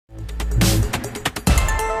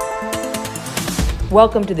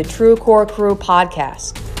Welcome to the TrueCore Crew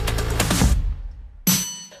podcast,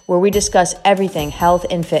 where we discuss everything health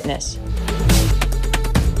and fitness,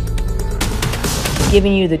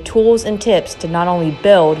 giving you the tools and tips to not only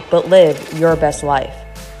build, but live your best life,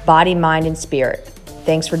 body, mind, and spirit.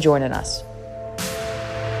 Thanks for joining us.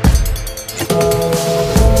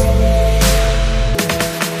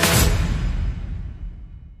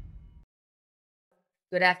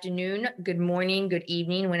 Good afternoon, good morning, good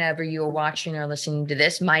evening, whenever you're watching or listening to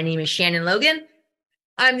this. My name is Shannon Logan.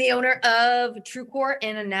 I'm the owner of TrueCore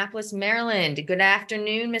in Annapolis, Maryland. Good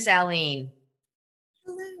afternoon, Miss Aline.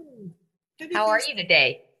 Hello. How are you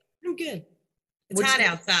today? I'm good. It's hot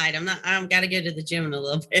outside. I've got to go to the gym in a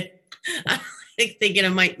little bit. I'm thinking I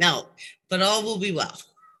might melt, but all will be well.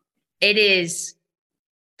 It is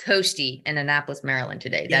toasty in Annapolis, Maryland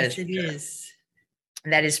today. Yes, it is.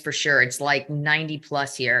 That is for sure. It's like 90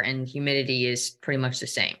 plus here and humidity is pretty much the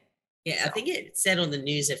same. Yeah, so. I think it said on the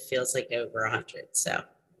news it feels like over 100. So.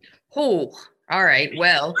 Oh, all right.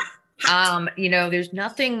 Well, there's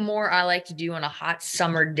nothing more I like to do on a hot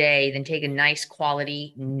summer day than take a nice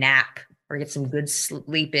quality nap or get some good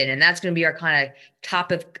sleep in. And that's going to be our kind of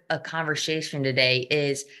topic of conversation today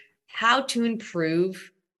is how to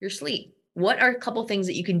improve your sleep. What are a couple things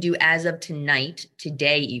that you can do as of tonight,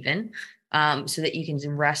 today even, so that you can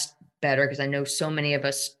rest better? Because I know so many of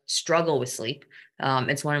us struggle with sleep.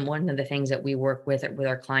 It's one of the things that we work with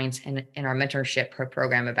our clients in our mentorship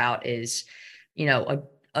program about is,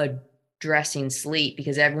 addressing sleep,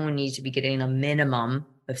 because everyone needs to be getting a minimum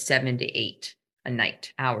of 7 to 8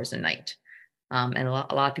 hours a night. And a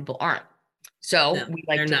lot of people aren't. So no, we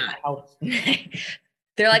like to not. Help.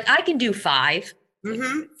 They're like, I can do 5.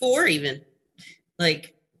 4 even.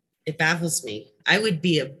 Like, it baffles me. I would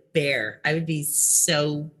be a bear. I would be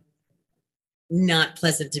so not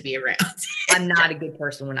pleasant to be around. I'm not a good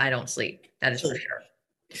person when I don't sleep. That is for sure.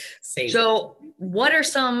 Same. So what are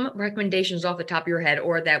some recommendations off the top of your head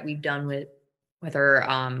or that we've done with our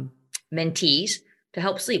mentees to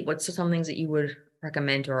help sleep? What's some things that you would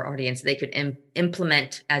recommend to our audience they could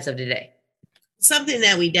implement as of today? Something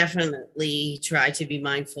that we definitely try to be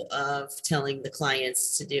mindful of telling the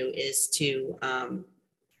clients to do is to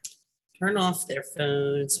turn off their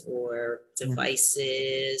phones or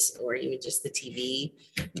devices or even just the TV.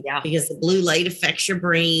 Yeah. Because the blue light affects your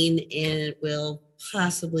brain and it will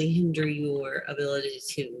possibly hinder your ability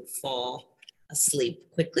to fall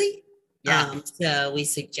asleep quickly. Yeah. So we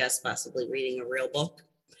suggest possibly reading a real book.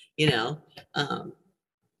 A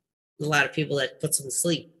lot of people that puts them to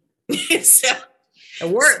sleep. So it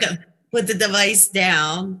works. So put the device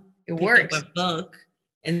down. It works. Up a book.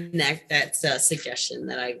 And that's a suggestion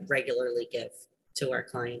that I regularly give to our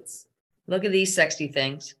clients. Look at these sexy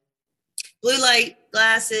things. Blue light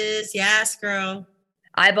glasses. Yes, girl.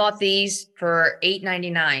 I bought these for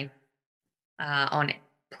 $8.99 on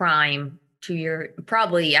Prime 2 year,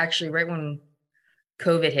 probably actually right when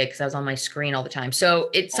COVID hit, because I was on my screen all the time.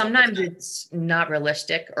 So sometimes it's not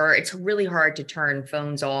realistic, or it's really hard to turn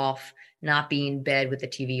phones off, not be in bed with the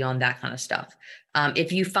TV on, that kind of stuff.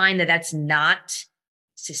 If you find that that's not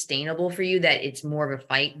sustainable for you, that it's more of a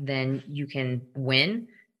fight than you can win,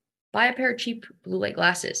 buy a pair of cheap blue light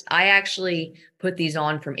glasses. I actually put these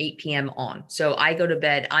on from 8 p.m. on. So I go to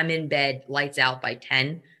bed, I'm in bed, lights out by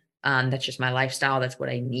 10. That's just my lifestyle. That's what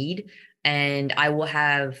I need. And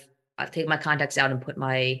I'll take my contacts out and put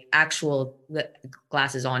my actual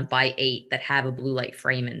glasses on by 8 that have a blue light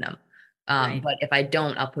frame in them. Right. But if I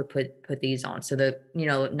don't, I'll put these on. So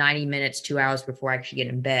 90 minutes, 2 hours before I actually get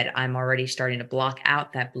in bed, I'm already starting to block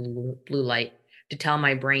out that blue light to tell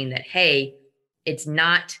my brain that, hey, it's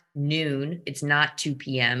not noon, it's not 2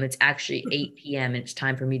 p.m., it's actually 8 p.m. and it's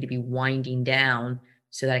time for me to be winding down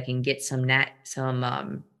so that I can get some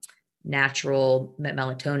natural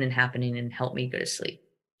melatonin happening and help me go to sleep.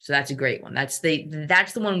 So that's a great one. That's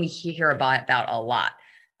the one we hear about a lot.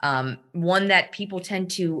 One that people tend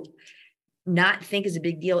to not think is a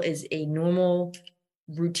big deal is a normal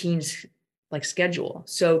routines like schedule.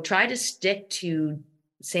 So try to stick to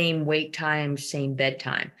same wake time, same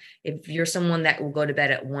bedtime. If you're someone that will go to bed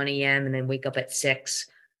at 1 a.m. and then wake up at 6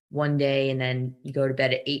 one day, and then you go to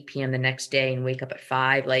bed at 8 p.m. the next day and wake up at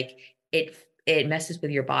 5, like it messes with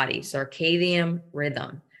your body. Circadian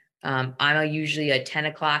rhythm. I'm usually a 10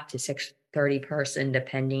 o'clock to 6:30 person,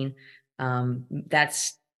 depending.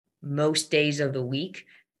 That's most days of the week.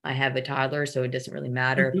 I have a toddler, so it doesn't really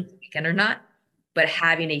matter if it's weekend or not. But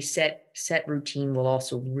having a set routine will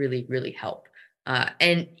also really, really help.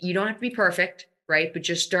 And you don't have to be perfect, right? But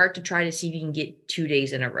just start to try to see if you can get 2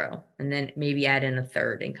 days in a row, and then maybe add in a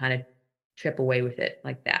third and kind of chip away with it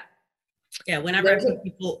like that. Yeah, whenever I There's a put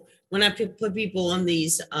people, when I put people on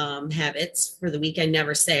these habits for the week, I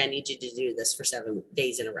never say I need you to do this for 7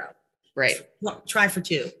 days in a row. right, Try for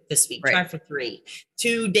 2 this week. right, Try for 3.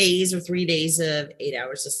 2 days or 3 days of 8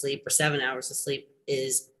 hours of sleep or 7 hours of sleep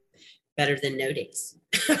is better than no days.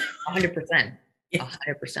 100%, Yeah.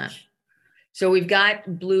 100%. So we've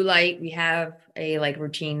got blue light. We have a like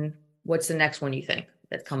routine. What's the next one you think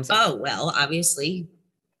that comes up? Oh, well, obviously,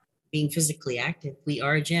 being physically active, we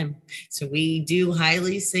are a gym. So we do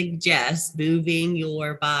highly suggest moving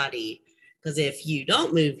your body, because if you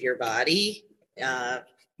don't move your body,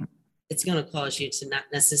 it's going to cause you to not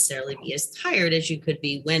necessarily be as tired as you could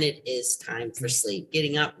be when it is time for sleep.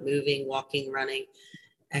 Getting up, moving, walking, running,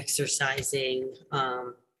 exercising.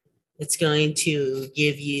 It's going to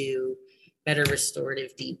give you better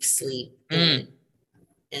restorative deep sleep, and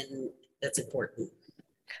that's important.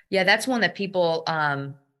 Yeah, that's one that people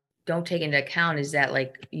don't take into account, is that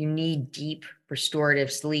like you need deep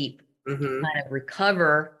restorative sleep to kind of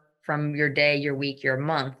recover from your day, your week, your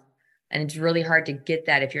month. And it's really hard to get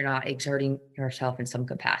that if you're not exerting yourself in some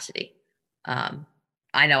capacity.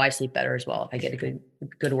 I know I sleep better as well if I get a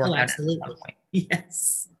good Oh, workout at absolutely. some point.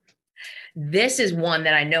 Yes. This is one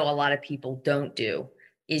that I know a lot of people don't do,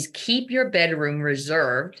 is keep your bedroom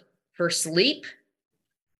reserved for sleep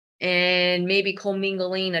and maybe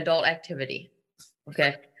commingling adult activity.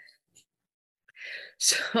 Okay.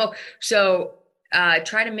 So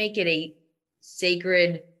try to make it a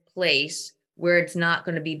sacred place where it's not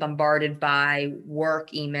going to be bombarded by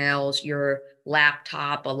work emails, your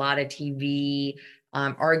laptop, a lot of TV,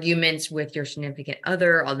 arguments with your significant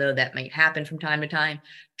other, although that might happen from time to time.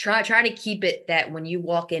 Try to keep it that when you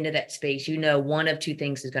walk into that space, you know one of two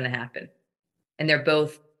things is going to happen, and they're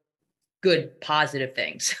both good, positive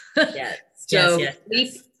things. Yes. So yes.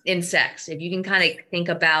 sleep and sex, if you can kind of think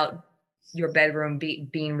about your bedroom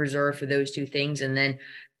being reserved for those two things, and then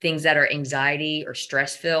things that are anxiety or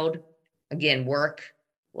stress filled, again, work,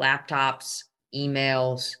 laptops,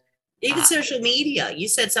 emails, Even social media. You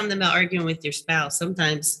said something about arguing with your spouse.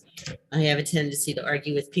 Sometimes I have a tendency to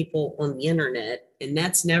argue with people on the internet, and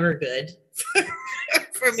that's never good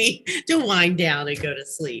for me to wind down and go to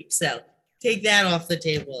sleep. So take that off the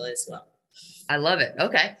table as well. I love it.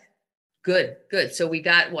 Okay, good. So we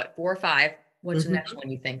got what, 4 or 5? What's the next one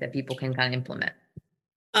you think that people can kind of implement?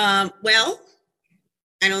 Well,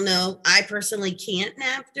 I don't know. I personally can't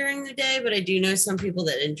nap during the day, but I do know some people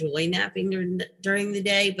that enjoy napping during the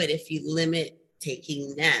day. But if you limit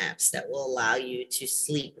taking naps, that will allow you to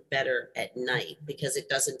sleep better at night, because it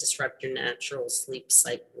doesn't disrupt your natural sleep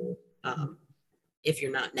cycle if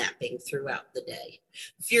you're not napping throughout the day.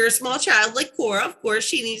 If you're a small child like Cora, of course,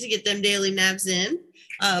 she needs to get them daily naps in.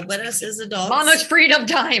 But us as adults, Mama's freedom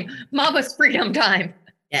time. Mama's freedom time.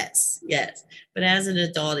 Yes. But as an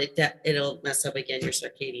adult, it'll mess up again your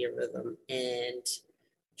circadian rhythm, and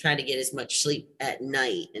try to get as much sleep at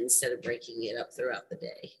night instead of breaking it up throughout the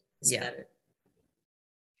day. It's better.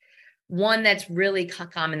 One that's really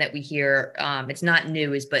common that we hear, it's not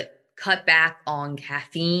new, is but cut back on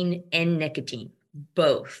caffeine and nicotine,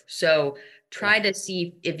 both. So try to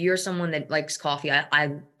see if you're someone that likes coffee.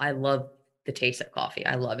 I love the taste of coffee.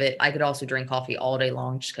 I love it. I could also drink coffee all day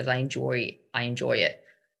long just because I enjoy it.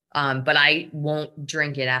 But I won't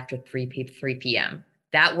drink it after 3 p.m.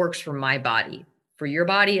 That works for my body. For your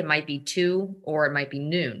body, it might be 2 or it might be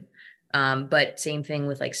noon. But same thing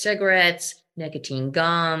with like cigarettes, nicotine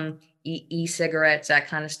gum, e-cigarettes, that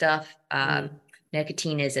kind of stuff.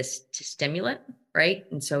 Nicotine is a stimulant, right?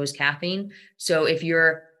 And so is caffeine. So if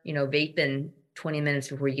you're, vaping 20 minutes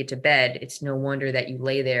before you get to bed, it's no wonder that you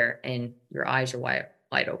lay there and your eyes are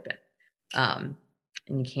wide open. And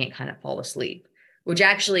you can't kind of fall asleep, which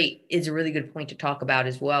actually is a really good point to talk about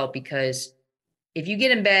as well, because if you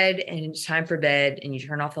get in bed and it's time for bed and you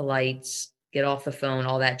turn off the lights, get off the phone,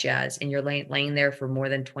 all that jazz, and you're laying there for more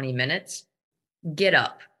than 20 minutes, get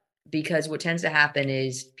up, because what tends to happen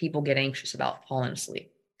is people get anxious about falling asleep.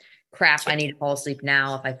 Crap, I need to fall asleep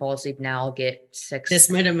now. If I fall asleep now, I'll get 6. This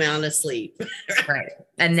amount of sleep. Right.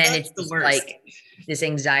 And then That's it's the worst. like this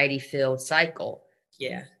anxiety filled cycle.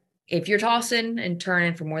 Yeah. If you're tossing and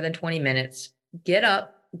turning for more than 20 minutes, get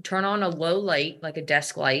up, turn on a low light, like a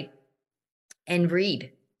desk light, and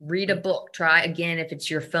read a book. Try again, if it's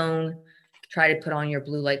your phone, try to put on your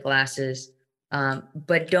blue light glasses.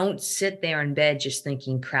 But don't sit there in bed just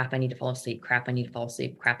thinking, crap, I need to fall asleep. Crap, I need to fall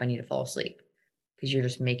asleep. Crap, I need to fall asleep. Because you're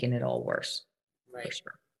just making it all worse. Right.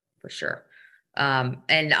 For sure. And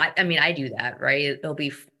I do that, right? It'll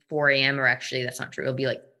be 4 a.m. or actually that's not true. It'll be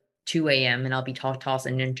like 2 a.m. and I'll be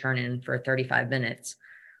tossing and turning for 35 minutes.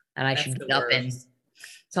 And I should get up and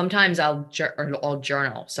Sometimes I'll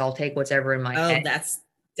journal. So I'll take whatever in my Oh, head that's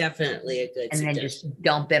definitely a good and then suggestion. just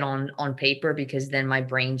dump it on paper, because then my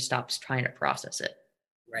brain stops trying to process it.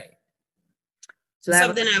 Right. So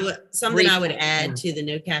that Something I would add to the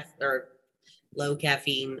no caffeine or low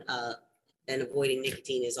caffeine and avoiding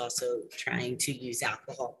nicotine is also trying to use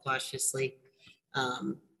alcohol cautiously.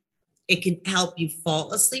 It can help you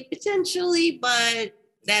fall asleep potentially, but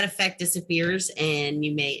that effect disappears and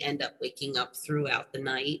you may end up waking up throughout the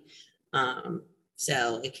night.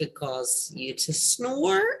 So it could cause you to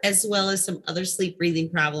snore as well as some other sleep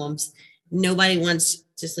breathing problems. Nobody wants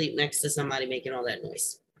to sleep next to somebody making all that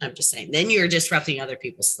noise. I'm just saying. Then you're disrupting other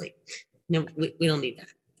people's sleep. No, we don't need that.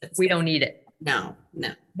 we don't need it. No.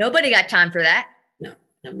 Nobody got time for that. No,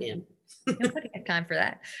 ma'am. Nobody got time for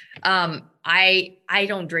that. I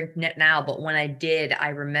don't drink now, but when I did, I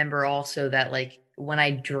remember also that like when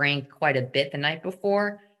I drank quite a bit the night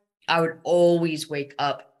before, I would always wake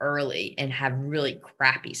up early and have really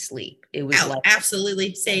crappy sleep. It was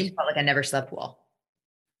absolutely same. Felt like I never slept well.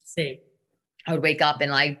 Same. I would wake up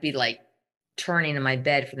and I'd be like turning in my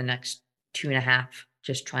bed for the next 2.5,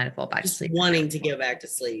 just trying to fall back to sleep. Wanting to go back to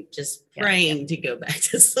sleep, just praying to go back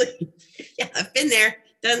to sleep. Yeah, I've been there,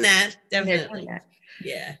 done that, definitely.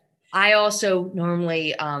 Yeah. I also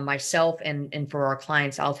normally myself and for our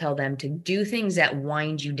clients, I'll tell them to do things that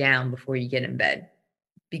wind you down before you get in bed.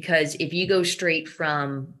 Because if you go straight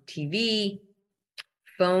from TV,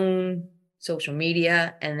 phone, social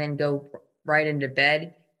media, and then go right into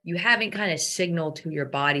bed, you haven't kind of signaled to your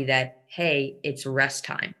body that, hey, it's rest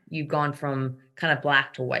time. You've gone from kind of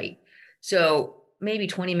black to white. So maybe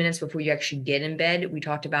 20 minutes before you actually get in bed, we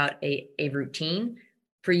talked about a routine.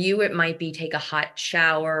 For you, it might be take a hot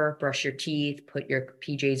shower, brush your teeth, put your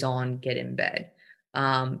PJs on, get in bed.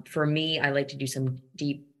 For me, I like to do some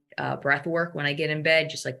deep breath work when I get in bed,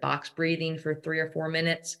 just like box breathing for 3 or 4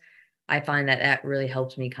 minutes. I find that really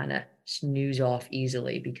helps me kind of snooze off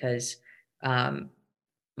easily, because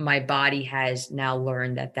my body has now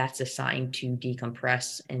learned that that's a sign to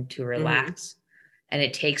decompress and to relax. Mm-hmm. And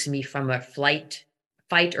it takes me from a fight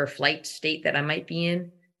or flight state that I might be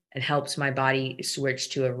in, and helps my body switch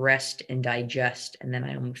to a rest and digest. And then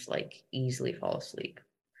I almost like easily fall asleep.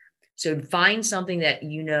 So find something that,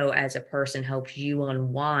 as a person helps you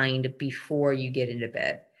unwind before you get into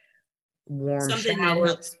bed. Warm something shower. That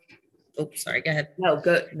helps. Oh, sorry. Go ahead. No,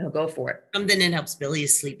 go for it. Something that helps Billy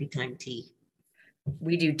is sleepy time tea.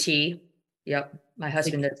 We do tea. Yep. My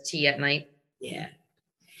husband does tea at night. Yeah.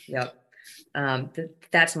 Yep.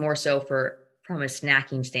 That's more so from a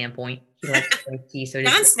snacking standpoint. He likes to drink tea. So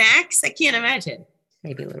non-snacks, I can't imagine.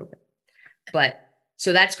 Maybe a little bit. But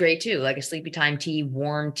so that's great too. Like a sleepy time tea,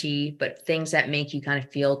 warm tea, but things that make you kind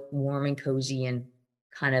of feel warm and cozy and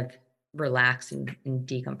kind of relax and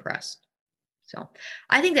decompress. So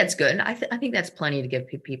I think that's good. I think that's plenty to give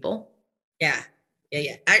people. Yeah.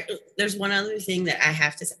 There's one other thing that I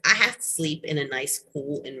have to sleep in a nice,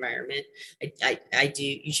 cool environment. I do.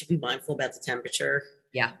 You should be mindful about the temperature.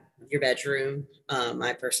 Yeah. Your bedroom.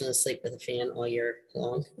 I personally sleep with a fan all year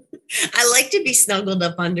long. I like to be snuggled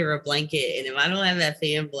up under a blanket, and if I don't have that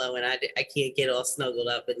fan blowing, I can't get all snuggled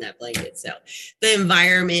up in that blanket. So the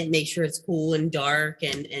environment, make sure it's cool and dark,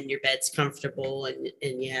 and your bed's comfortable,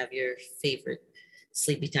 and you have your favorite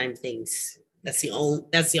sleepy time things. That's the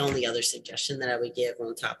only other suggestion that I would give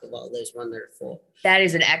on top of all those wonderful. That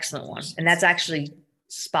is an excellent one, and that's actually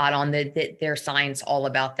spot on. That their science all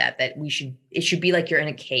about that it should be like you're in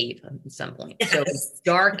a cave at some point. Yes. So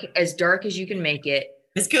as dark as you can make it,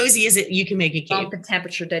 as cozy as you can make a cave. Bump the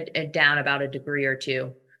temperature down about a degree or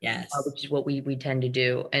two. Yes, which is what we tend to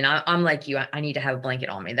do. And I'm like you. I need to have a blanket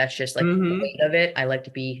on me. That's just like the weight of it. I like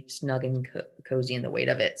to be snug and cozy in the weight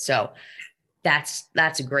of it. So that's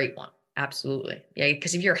a great one. Absolutely, yeah.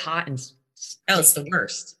 Because if you're hot and it's the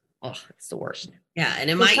worst. Oh, it's the worst. Yeah, and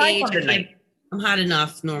in my age, I'm hot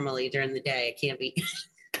enough normally during the day. I can't be.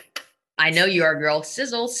 I know you are, girl.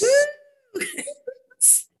 Sizzles.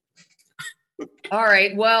 All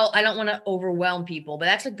right. Well, I don't want to overwhelm people, but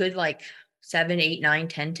that's a good 7, 8, 9,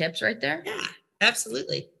 10 tips right there. Yeah,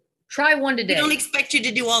 absolutely. Try one today. We don't expect you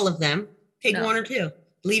to do all of them. Pick one or two.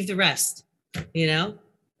 Leave the rest. And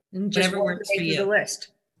just whatever works for you. The list.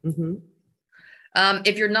 Mm-hmm.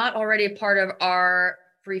 If you're not already a part of our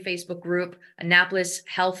free Facebook group, Annapolis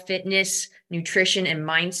Health, Fitness, Nutrition, and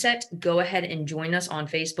Mindset, go ahead and join us on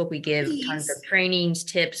Facebook. We give tons of trainings,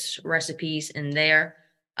 tips, recipes in there.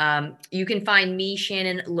 You can find me,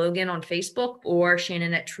 Shannon Logan, on Facebook, or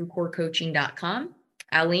Shannon at TrueCoreCoaching.com.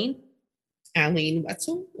 Aline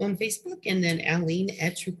Wetzel on Facebook, and then Aline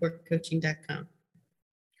at TrueCoreCoaching.com.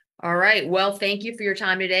 All right. Well, thank you for your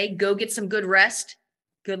time today. Go get some good rest.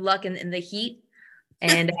 Good luck in the heat.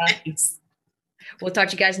 And Thanks. we'll talk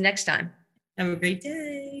to you guys next time. Have a great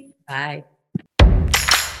day. Bye.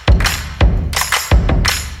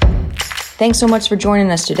 Thanks so much for joining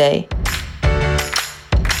us today.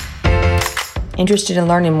 Interested in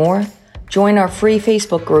learning more? Join our free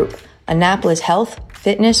Facebook group, Annapolis Health,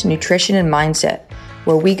 Fitness, Nutrition, and Mindset,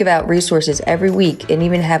 where we give out resources every week and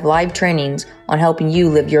even have live trainings on helping you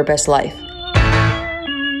live your best life.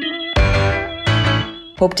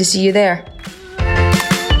 Hope to see you there.